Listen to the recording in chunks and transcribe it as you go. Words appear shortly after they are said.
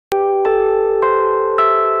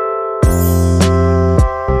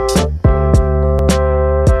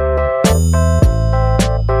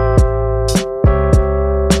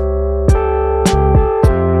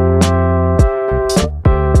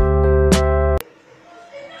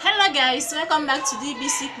Hi guys, welcome back to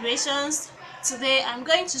DBC Creations. Today I'm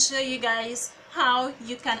going to show you guys how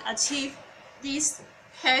you can achieve this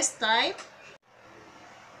hairstyle.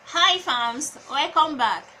 Hi fams, welcome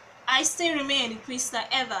back. I still remain Krista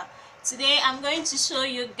Eva. Today I'm going to show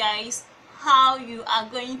you guys how you are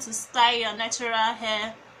going to style your natural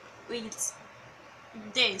hair with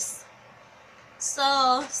this.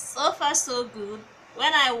 So far so good.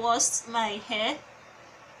 When I washed my hair,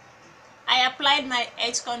 I applied my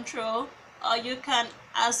edge control, or you can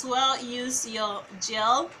as well use your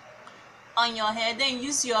gel on your hair, then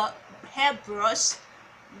use your hair brush,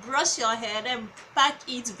 brush your hair, then pack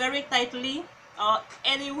it very tightly or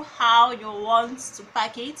anyhow you want to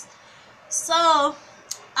pack it. So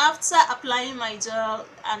after applying my gel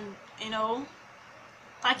and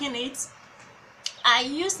packing it, I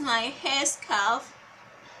use my hair scarf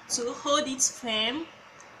to hold it firm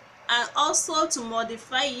and also to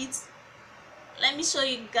modify it. Let me show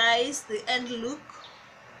you guys the end look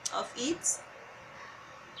of it.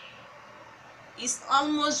 It's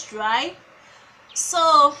almost dry.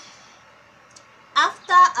 So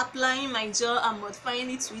after applying my gel and modifying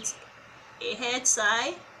it with a hair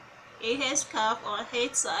tie, a hair scarf or hair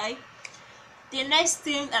tie, the next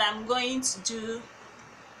thing that I'm going to do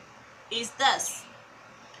is this.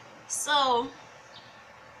 So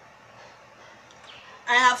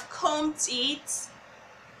I have combed it,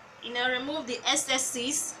 remove the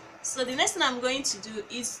excesses. So the next thing I'm going to do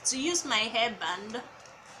is to use my hairband,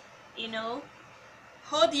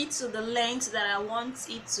 hold it to the length that I want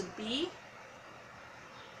it to be.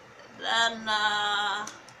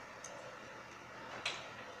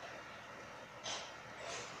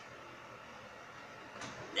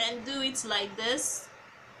 Then do it like this,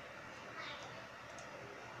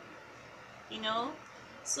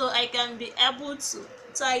 so I can be able to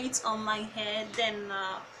tie it on my hair, then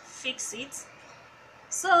fix it.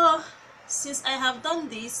 So since I have done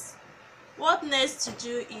this, what next to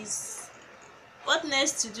do is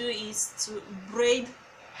to braid.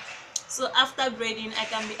 So after braiding, I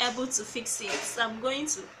can be able to fix it. So I'm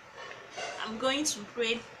going to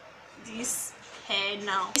braid this hair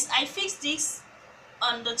now. I fixed this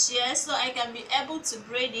on the chair so I can be able to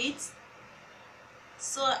braid it.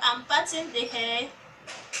 So I'm parting the hair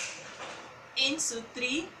into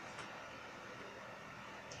 3.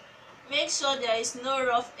 Make sure there is no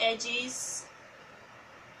rough edges.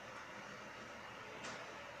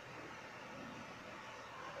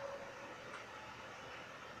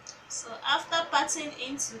 So after parting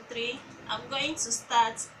into 3, I'm going to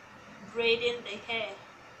start braiding the hair.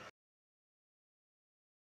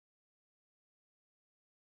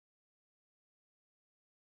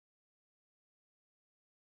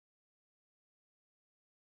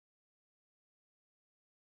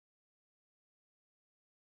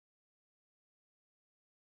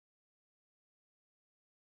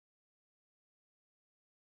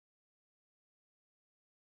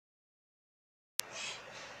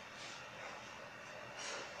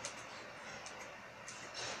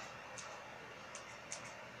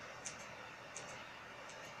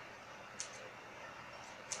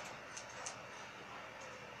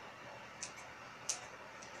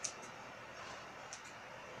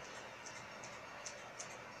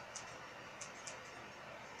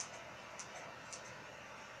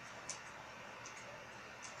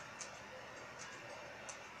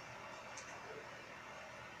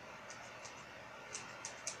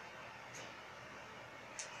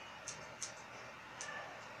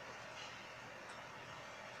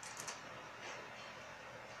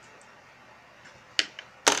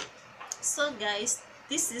 So guys,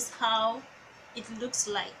 this is how it looks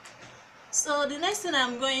like. So the next thing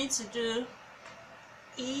I'm going to do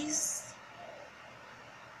is,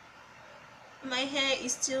 my hair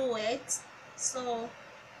is still wet, so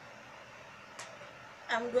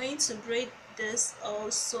I'm going to braid this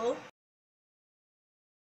also.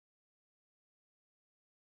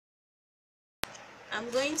 I'm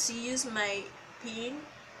going to use my pin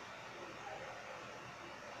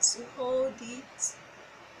to hold it.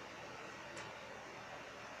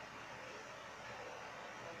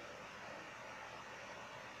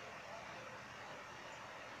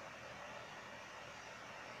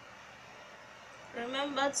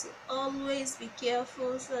 Remember to always be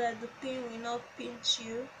careful so that the pin will not pinch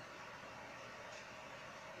you.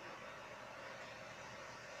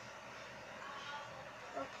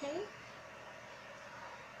 Okay.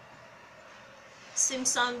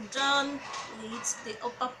 Since I'm done with the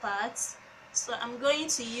upper part, so I'm going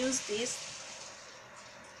to use this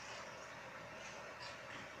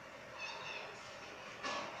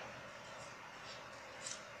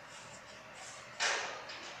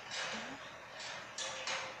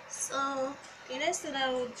The next thing I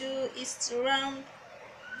will do is to round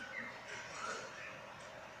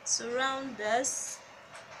this.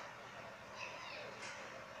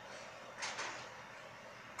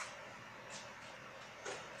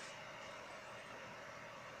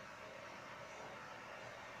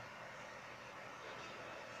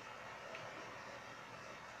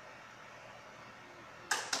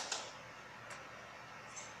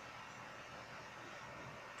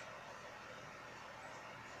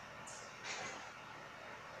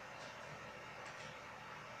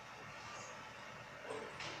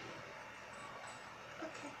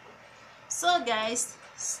 So guys,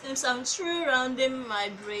 since I'm through rounding my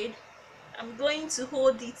braid, I'm going to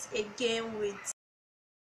hold it again with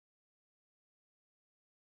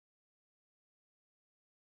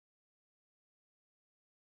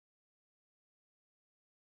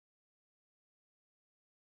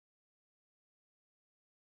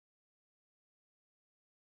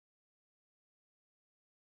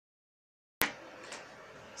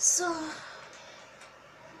so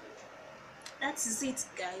that is it,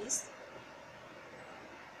 guys.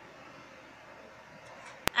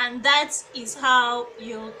 And that is how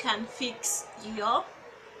you can fix your,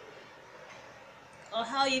 or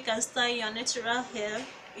how you can style your natural hair.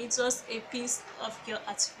 It's just a piece of your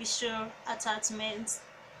artificial attachment,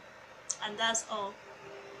 and that's all.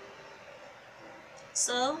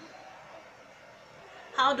 So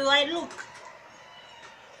how do I look?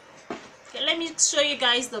 Okay, let me show you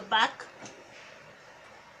guys the back.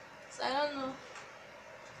 So I don't know.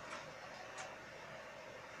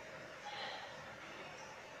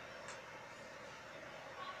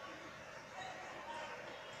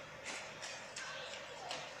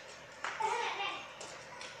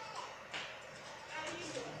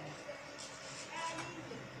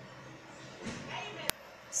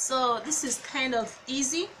 So this is kind of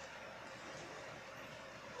easy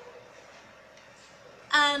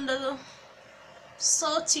and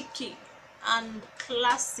so cheeky and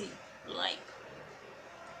classy. Like,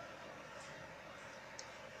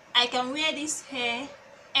 I can wear this hair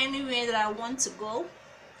anywhere that I want to go.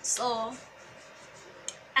 So,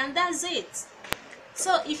 and that's it.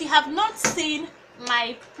 So if you have not seen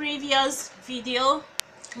my previous video,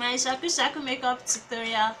 my SHAKU makeup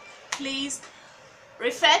tutorial, please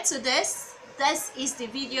refer to this. This is the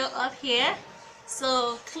video up here,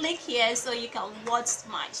 so click here so you can watch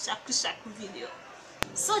my SHAKU video.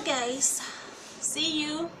 So guys, see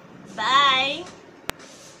you, bye.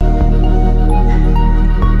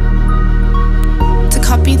 To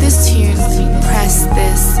copy this tune, press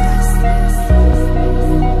this.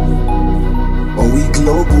 Oh, we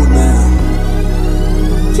global now.